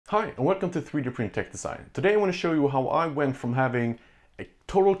Hi and welcome to 3D Print Tech Design. Today I want to show you how I went from having a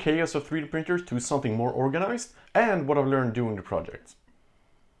total chaos of 3D printers to something more organized and what I've learned doing the project.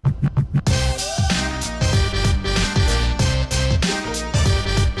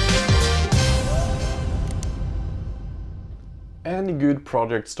 Any good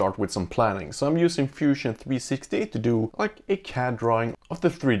project starts with some planning, so I'm using Fusion 360 to do like a CAD drawing of the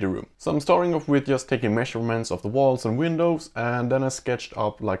 3D room. So I'm starting off with just taking measurements of the walls and windows, and then I sketched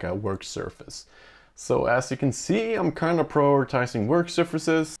up like a work surface. So as you can see, I'm kind of prioritizing work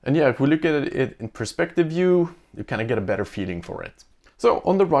surfaces, and yeah, if we look at it in perspective view, you kind of get a better feeling for it. So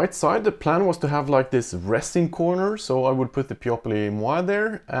on the right side, the plan was to have like this resin corner, so I would put the Piopoli Moi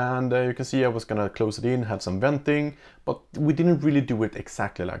there, and you can see I was gonna close it in, have some venting, but we didn't really do it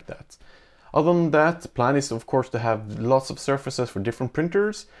exactly like that. Other than that, the plan is of course to have lots of surfaces for different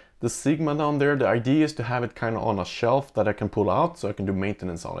printers. The Sigma down there, the idea is to have it kind of on a shelf that I can pull out so I can do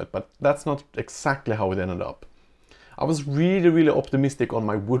maintenance on it, but that's not exactly how it ended up. I was really optimistic on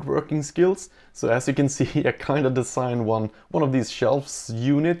my woodworking skills, so as you can see I kind of designed one of these shelves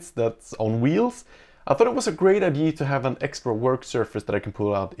units that's on wheels. I thought it was a great idea to have an extra work surface that I can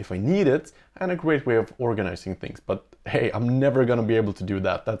pull out if I need it, and a great way of organizing things, but hey, I'm never gonna be able to do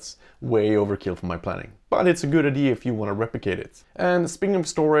that. That's way overkill for my planning. But it's a good idea if you want to replicate it. And speaking of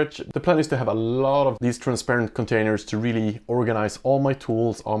storage, the plan is to have a lot of these transparent containers to really organize all my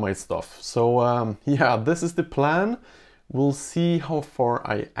tools, all my stuff. So yeah, this is the plan. We'll see how far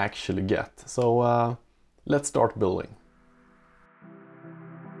I actually get. So let's start building.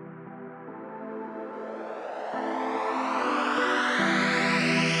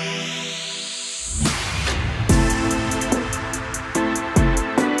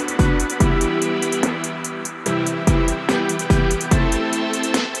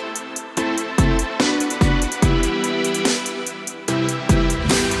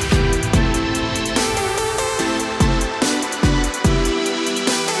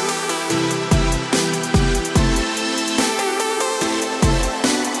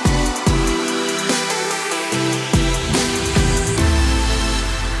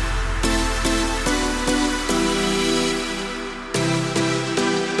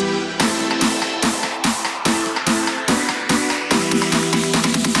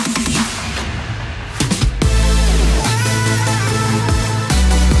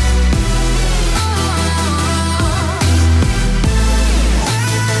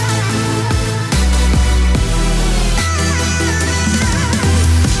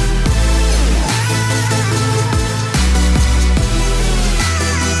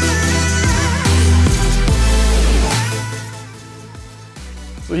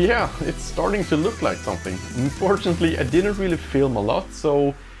 So yeah, it's starting to look like something. Unfortunately, I didn't really film a lot,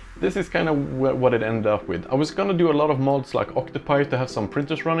 so this is kind of what it ended up with. I was gonna do a lot of mods like Octopi to have some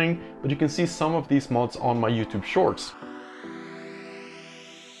printers running, but you can see some of these mods on my YouTube shorts.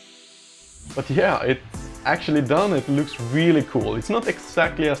 But yeah, it's actually done. It looks really cool. It's not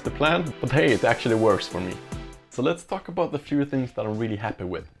exactly as the plan, but hey, it actually works for me. So let's talk about the few things that I'm really happy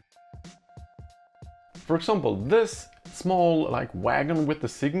with. For example, this small like wagon with the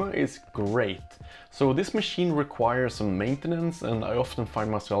Sigma is great. So this machine requires some maintenance, and I often find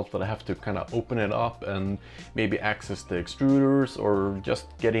myself that I have to kind of open it up and maybe access the extruders or just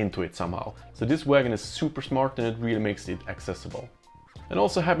get into it somehow. So this wagon is super smart and it really makes it accessible. And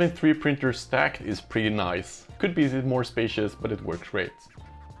also having 3 printers stacked is pretty nice. Could be a bit more spacious, but it works great.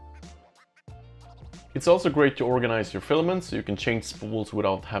 It's also great to organize your filaments so you can change spools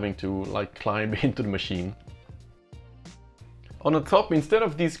without having to like climb into the machine. On the top, instead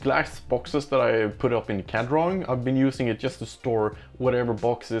of these glass boxes that I put up in the CAD drawing, I've been using it just to store whatever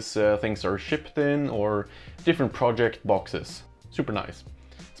boxes things are shipped in, or different project boxes. Super nice.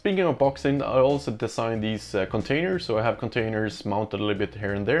 Speaking of boxing, I also designed these containers, so I have containers mounted a little bit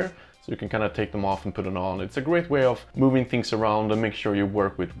here and there, so you can kind of take them off and put it on. It's a great way of moving things around and make sure you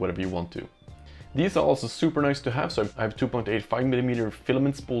work with whatever you want to. These are also super nice to have, so I have 2.85mm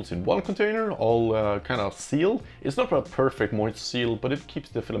filament spools in one container, all kind of sealed. It's not a perfect moist seal, but it keeps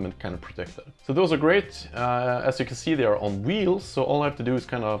the filament kind of protected. So those are great. As you can see, they are on wheels, so all I have to do is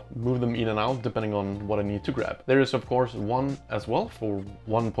kind of move them in and out depending on what I need to grab. There is of course one as well for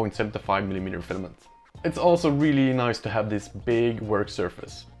 1.75mm filament. It's also really nice to have this big work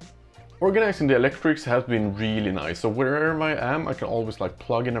surface. Organizing the electrics has been really nice, so wherever I am I can always like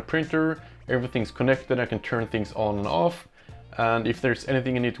plug in a printer, everything's connected, I can turn things on and off, and if there's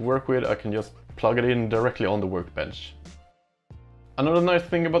anything I need to work with I can just plug it in directly on the workbench. Another nice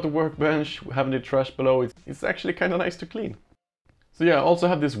thing about the workbench, having the trash below, it's actually kind of nice to clean. So yeah, I also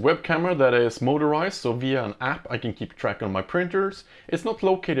have this web camera that is motorized, so via an app I can keep track on my printers. It's not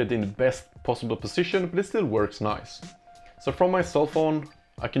located in the best possible position, but it still works nice. So from my cell phone,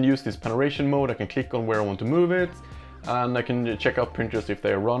 I can use this panorama mode, I can click on where I want to move it, and I can check out printers if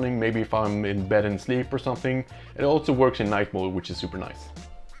they are running, maybe if I'm in bed and sleep or something. It also works in night mode, which is super nice.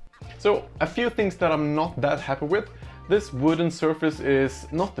 So a few things that I'm not that happy with. This wooden surface is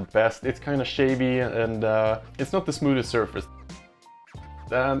not the best, it's kind of shavy and it's not the smoothest surface.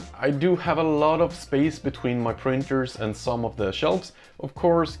 And I do have a lot of space between my printers and some of the shelves. Of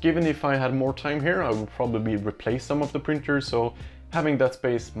course, given if I had more time here, I would probably replace some of the printers, so having that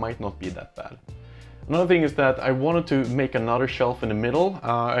space might not be that bad. Another thing is that I wanted to make another shelf in the middle.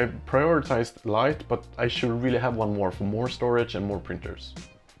 I prioritized light, but I should really have one more for more storage and more printers.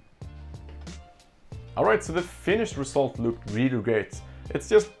 Alright, so the finished result looked really great. It's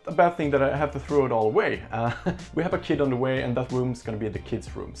just a bad thing that I have to throw it all away. We have a kid on the way and that room's gonna be the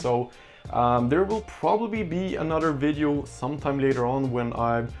kids' room. So there will probably be another video sometime later on when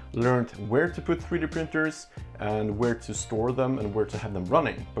I've learned where to put 3D printers and where to store them and where to have them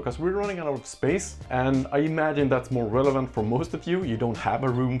running. Because we're running out of space and I imagine that's more relevant for most of you. You don't have a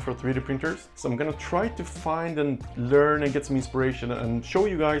room for 3D printers. So I'm gonna try to find and learn and get some inspiration and show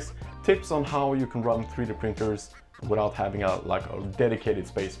you guys tips on how you can run 3D printers without having a dedicated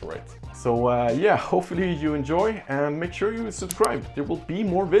space for it. So yeah, hopefully you enjoy and make sure you subscribe. There will be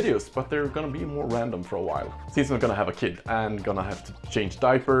more videos, but they're gonna be more random for a while. Since I'm gonna have a kid and gonna have to change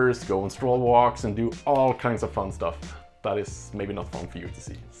diapers, go on stroll walks and do all kinds of fun stuff. That is maybe not fun for you to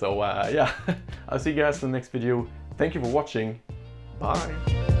see. So yeah, I'll see you guys in the next video. Thank you for watching.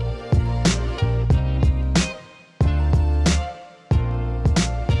 Bye.